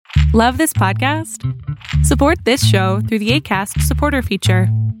Love this podcast? Support this show through the Acast supporter feature.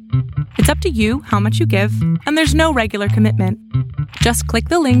 It's up to you how much you give, and there's no regular commitment. Just click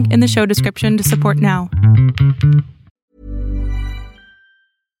the link in the show description to support now.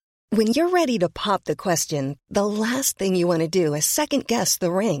 When you're ready to pop the question, the last thing you want to do is second-guess the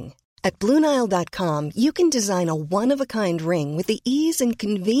ring. At BlueNile.com, you can design a one-of-a-kind ring with the ease and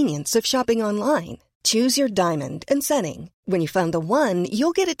convenience of shopping online. Choose your diamond and setting. When you find the one,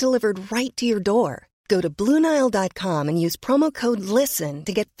 you'll get it delivered right to your door. Go to BlueNile.com and use promo code LISTEN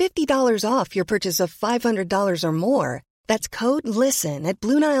to get $50 off your purchase of $500 or more. That's code LISTEN at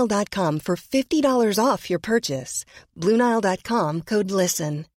BlueNile.com for $50 off your purchase. BlueNile.com, code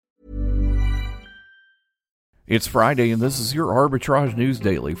LISTEN. It's Friday, and this is your Arbitrage News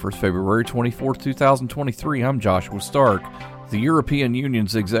Daily for February 24, 2023. I'm Joshua Stark. The European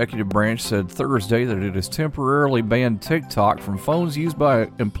Union's executive branch said Thursday that it has temporarily banned TikTok from phones used by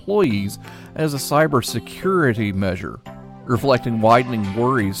employees as a cybersecurity measure, reflecting widening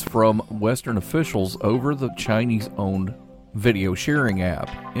worries from Western officials over the Chinese-owned video sharing app.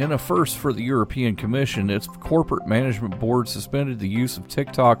 In a first for the European Commission, its corporate management board suspended the use of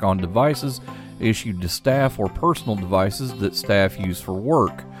TikTok on devices issued to staff or personal devices that staff use for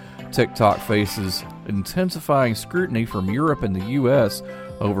work. TikTok faces intensifying scrutiny from Europe and the U.S.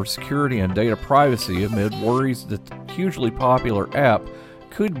 over security and data privacy amid worries that the hugely popular app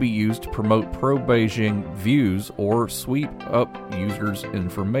could be used to promote pro-Beijing views or sweep up users'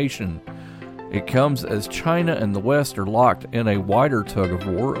 information. It comes as China and the West are locked in a wider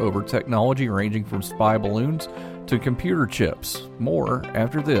tug-of-war over technology ranging from spy balloons to computer chips. More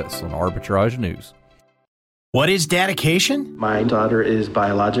after this on Arbitrage News. What is dedication? My daughter is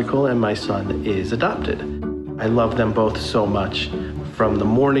biological and my son is adopted. I love them both so much. From the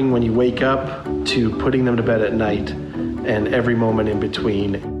morning when you wake up to putting them to bed at night and every moment in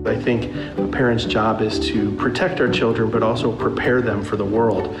between. I think a parent's job is to protect our children but also prepare them for the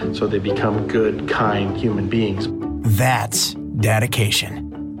world so they become good, kind human beings. That's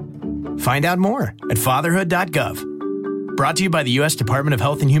dedication. Find out more at fatherhood.gov. Brought to you by the U.S. Department of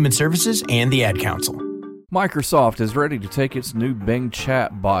Health and Human Services and the Ad Council. Microsoft is ready to take its new Bing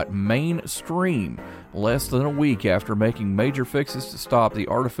chatbot mainstream less than a week after making major fixes to stop the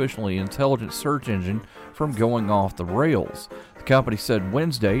artificially intelligent search engine from going off the rails. The company said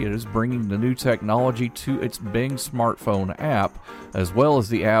Wednesday it is bringing the new technology to its Bing smartphone app, as well as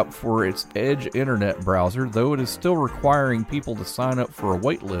the app for its Edge internet browser, though it is still requiring people to sign up for a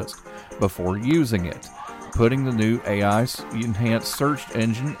waitlist before using it. Putting the new AI-enhanced search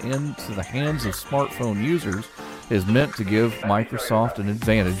engine into the hands of smartphone users is meant to give Microsoft an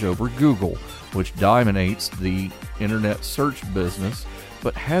advantage over Google, which dominates the internet search business,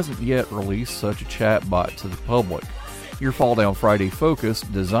 but hasn't yet released such a chatbot to the public. Your Fall Down Friday focus: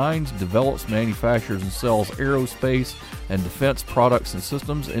 designs, develops, manufactures, and sells aerospace and defense products and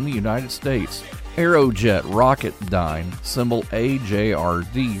systems in the United States. Aerojet Rocketdyne, symbol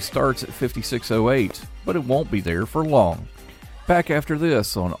AJRD, starts at 5608, but it won't be there for long. Back after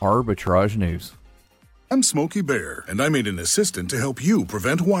this on Arbitrage News. I'm Smokey Bear, and I made an assistant to help you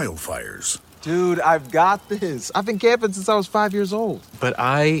prevent wildfires. Dude, I've got this. I've been camping since I was 5 years old. But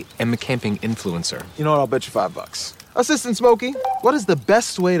I am a camping influencer. You know what? I'll bet you $5. Assistant Smokey, what is the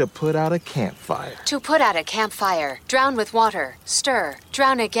best way to put out a campfire? To put out a campfire, drown with water, stir,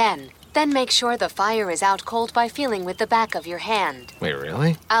 drown again. Then make sure the fire is out cold by feeling with the back of your hand. Wait,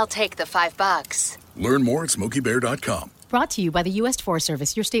 really? I'll take the $5. Learn more at SmokeyBear.com. Brought to you by the U.S. Forest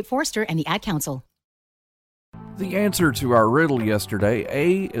Service, your state forester, and the Ad Council. The answer to our riddle yesterday: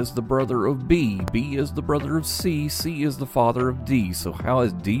 A is the brother of B, B is the brother of C, C is the father of D. So how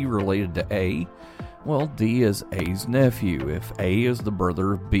is D related to A? Well, D is A's nephew. If A is the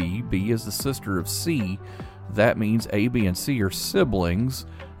brother of B, B is the sister of C, that means A, B, and C are siblings.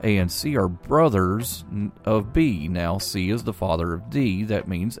 A and C are brothers of B. Now, C is the father of D. That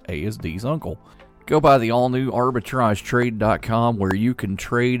means A is D's uncle. Go by the all-new ArbitrageTrade.com where you can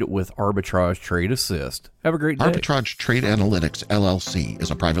trade with Arbitrage Trade Assist. Have a great day. Arbitrage Trade Analytics, LLC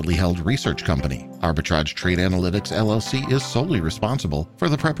is a privately held research company. Arbitrage Trade Analytics, LLC is solely responsible for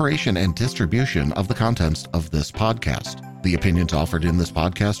the preparation and distribution of the contents of this podcast. The opinions offered in this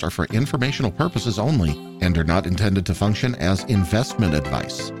podcast are for informational purposes only and are not intended to function as investment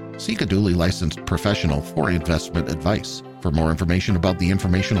advice. Seek a duly licensed professional for investment advice. For more information about the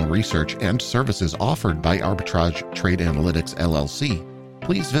informational research and services offered by Arbitrage Trade Analytics, LLC,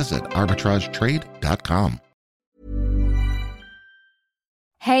 please visit arbitragetrade.com.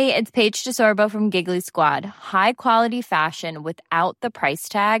 Hey, it's Paige DeSorbo from Giggly Squad. High quality fashion without the price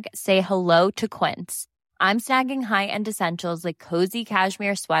tag. Say hello to Quince. I'm snagging high-end essentials like cozy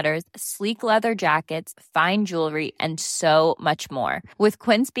cashmere sweaters, sleek leather jackets, fine jewelry, and so much more. With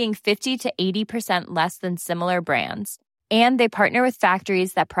Quince being 50 to 80% less than similar brands. And they partner with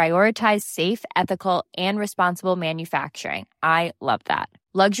factories that prioritize safe, ethical, and responsible manufacturing. I love that.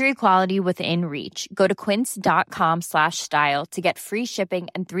 Luxury quality within reach. Go to quince.com/style to get free shipping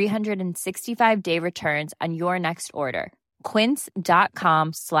and 365-day returns on your next order.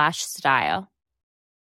 Quince.com/style.